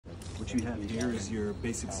What you have here is your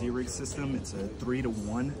basic Z-rig system. It's a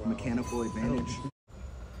 3-to-1 mechanical advantage.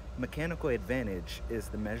 Mechanical advantage is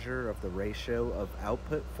the measure of the ratio of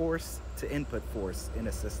output force to input force in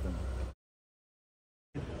a system.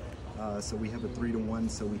 So we have a 3-to-1,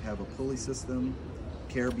 so we have a pulley system,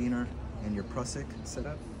 carabiner, and your prusik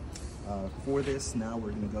setup. For this, now we're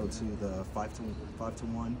going to go to the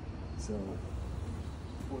 5-to-1. So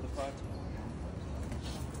for the 5-to-1,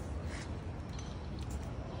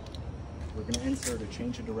 we're going to insert a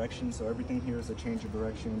change of direction. So everything here is a change of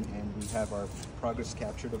direction, and we have our progress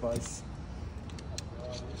capture device.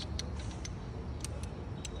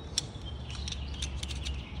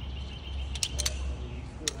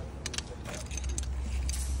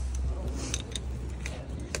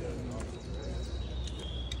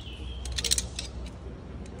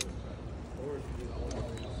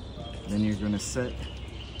 Then you're going to set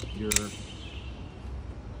your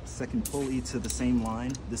second pulley to the same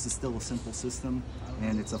line. This is still a simple system,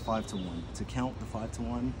 and it's a 5-to-1. To count the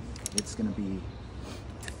 5-to-1, it's going to be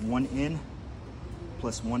 1 in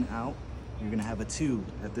plus 1 out. You're going to have a 2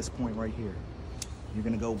 at this point right here. You're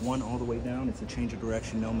going to go 1 all the way down. It's a change of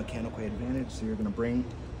direction, no mechanical advantage. So you're going to bring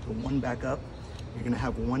the 1 back up. You're going to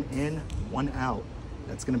have 1 in, 1 out.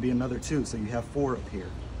 That's going to be another 2, so you have 4 up here.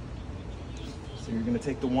 So you're going to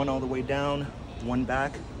take the 1 all the way down, 1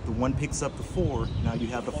 back, the 1 picks up the 4, now you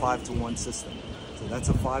have the 5-to-1 system. So that's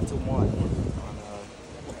a 5-to-1 on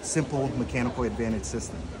a simple mechanical advantage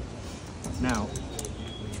system. Now,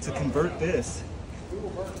 to convert this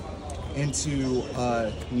into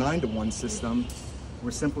a 9-to-1 system, we're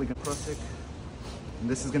simply going to prusik. And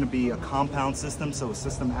this is going to be a compound system, so a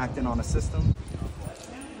system acting on a system.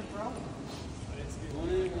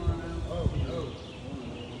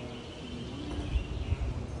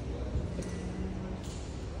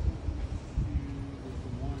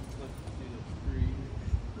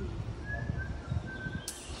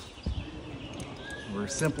 We're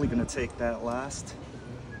simply going to take that last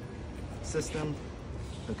system,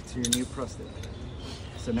 hook it to your new prusik.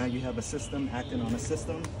 So now you have a system acting on a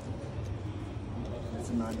system. It's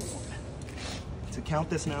a 9-to-1. To count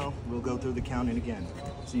this now, we'll go through the counting again.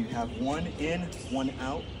 So you have 1 in, 1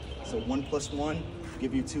 out. So 1 plus 1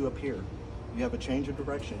 give you 2 up here. You have a change of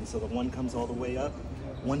direction, so the 1 comes all the way up.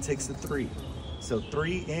 1 takes the 3. So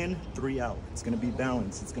 3 in, 3 out. It's going to be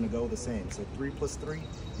balanced. It's going to go the same. So 3 plus 3,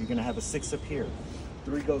 you're going to have a 6 up here.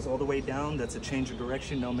 3 goes all the way down. That's a change of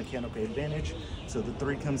direction, no mechanical advantage. So the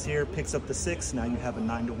 3 comes here, picks up the 6. Now you have a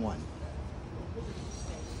 9-to-1.